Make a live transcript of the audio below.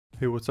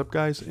Hey, what's up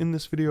guys? In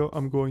this video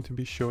I'm going to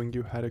be showing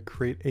you how to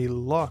create a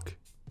lock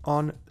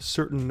on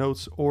certain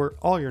notes or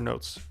all your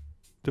notes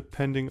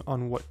depending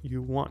on what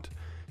you want.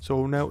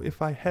 So now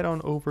if I head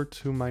on over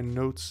to my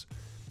notes,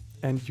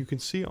 and you can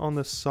see on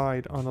the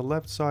side, on the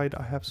left side,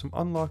 I have some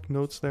unlocked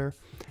notes there,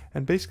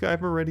 and basically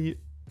I've already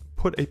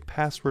put a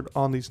password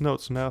on these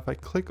notes. So now if I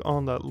click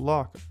on that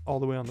lock all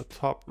the way on the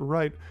top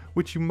right,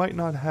 which you might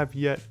not have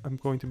yet, I'm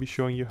going to be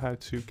showing you how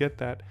to get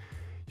that.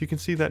 You can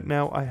see that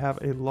now I have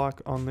a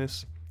lock on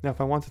this. Now if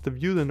I wanted to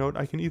view the note,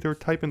 I can either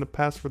type in the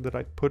password that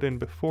I put in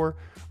before,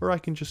 or I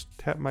can just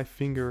tap my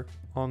finger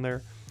on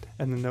there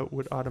and the note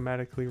would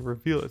automatically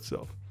reveal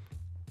itself.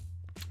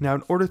 Now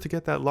in order to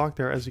get that lock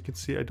there, as you can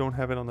see I don't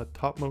have it on the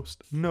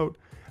topmost note,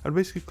 I'd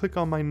basically click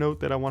on my note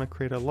that I want to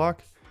create a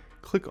lock,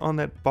 click on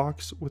that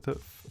box with a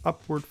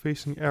upward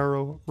facing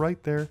arrow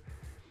right there,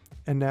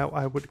 and now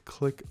I would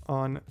click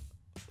on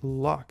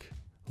lock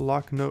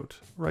note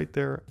right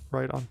there,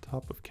 right on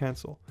top of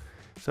cancel.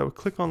 So I would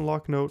click on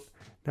lock note.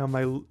 Now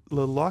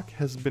the lock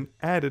has been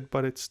added,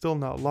 but it's still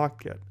not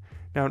locked yet.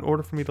 Now in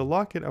order for me to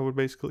lock it, I would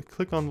basically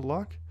click on the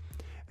lock,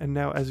 and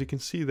now as you can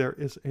see there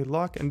is a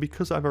lock, and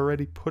because I've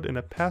already put in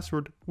a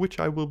password, which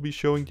I will be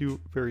showing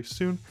you very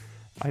soon,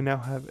 I now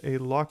have a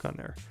lock on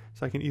there.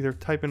 So I can either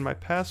type in my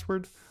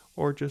password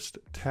or just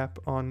tap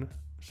on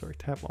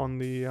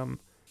the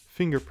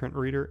fingerprint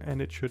reader and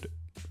it should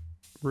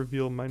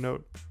reveal my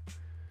note.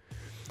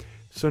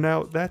 So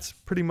now that's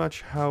pretty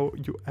much how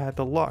you add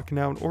the lock.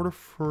 Now in order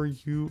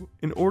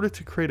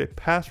to create a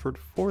password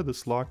for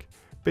this lock,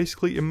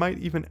 basically it might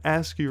even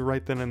ask you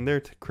right then and there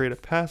to create a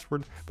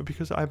password, but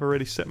because I've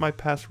already set my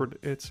password,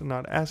 it's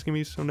not asking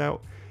me. So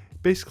now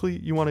basically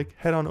you want to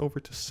head on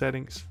over to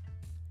settings.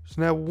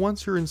 So now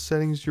once you're in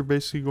settings, you're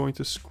basically going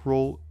to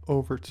scroll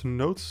over to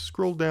notes,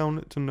 scroll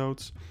down to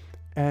notes,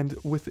 and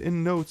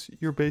within notes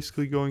you're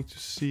basically going to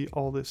see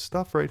all this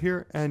stuff right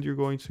here, and you're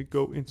going to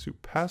go into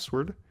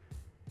password.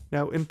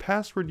 Now in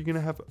password, you're going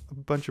to have a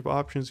bunch of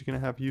options. You're going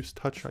to have use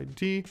touch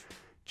ID,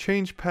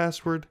 change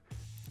password,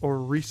 or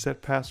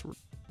reset password.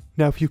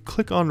 Now if you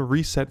click on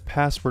reset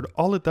password,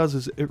 all it does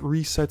is it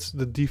resets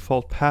the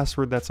default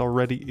password that's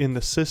already in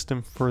the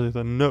system for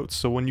the notes.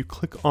 So when you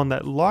click on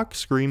that lock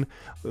screen,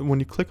 when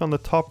you click on the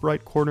top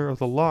right corner of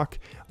the lock,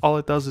 all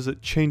it does is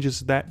it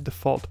changes that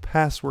default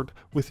password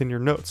within your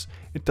notes.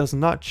 It does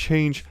not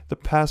change the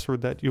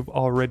password that you've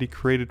already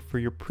created for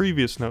your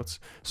previous notes.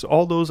 So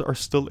all those are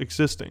still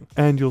existing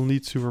and you'll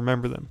need to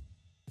remember them.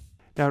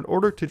 Now in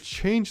order to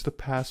change the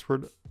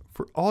password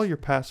for all your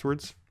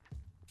passwords,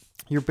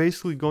 you're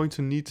basically going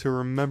to need to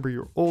remember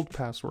your old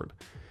password.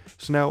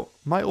 So now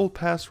my old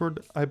password,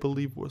 I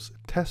believe, was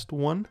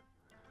test1.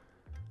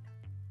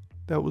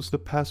 That was the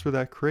password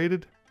that I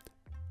created.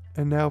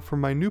 And now for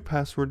my new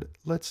password,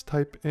 let's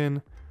type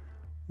in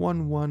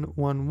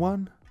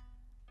 1111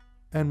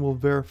 and we'll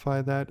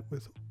verify that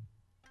with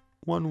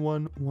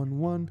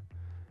 1111,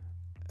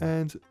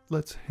 and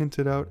let's hint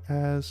it out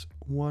as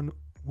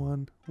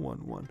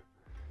 1111,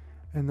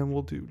 and then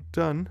we'll do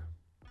done.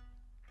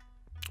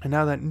 And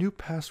now that new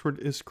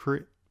password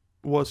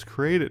was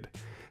created.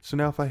 So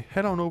now if I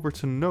head on over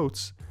to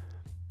notes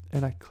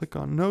and I click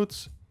on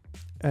notes,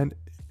 and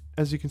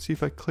as you can see,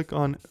 if I click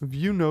on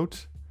view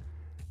note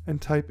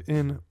and type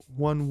in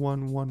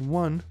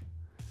 1111,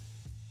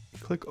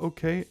 click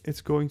OK,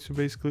 it's going to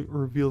basically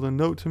reveal the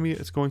note to me.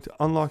 It's going to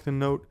unlock the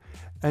note,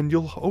 and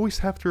you'll always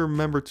have to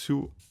remember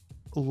to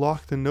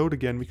lock the note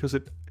again because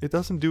it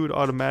doesn't do it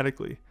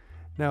automatically.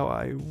 Now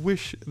I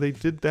wish they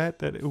did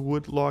that it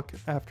would lock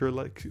after,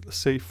 like,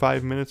 say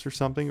 5 minutes or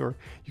something, or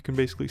you can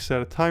basically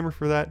set a timer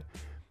for that,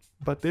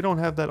 but they don't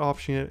have that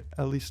option yet,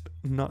 at least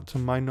not to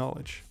my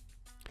knowledge.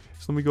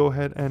 So let me go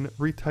ahead and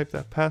retype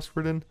that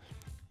password in.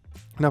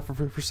 Now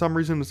for some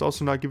reason it's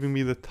also not giving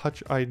me the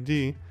touch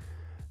ID.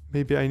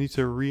 Maybe I need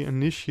to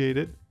reinitiate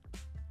it,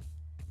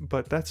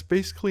 but that's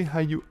basically how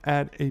you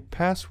add a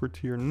password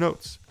to your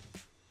notes.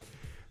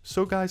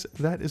 So guys,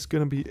 that is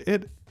going to be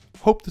it.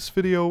 Hope this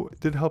video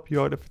did help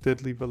you out. If it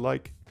did, leave a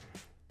like.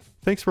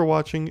 Thanks for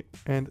watching,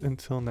 and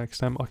until next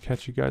time, I'll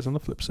catch you guys on the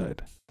flip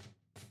side.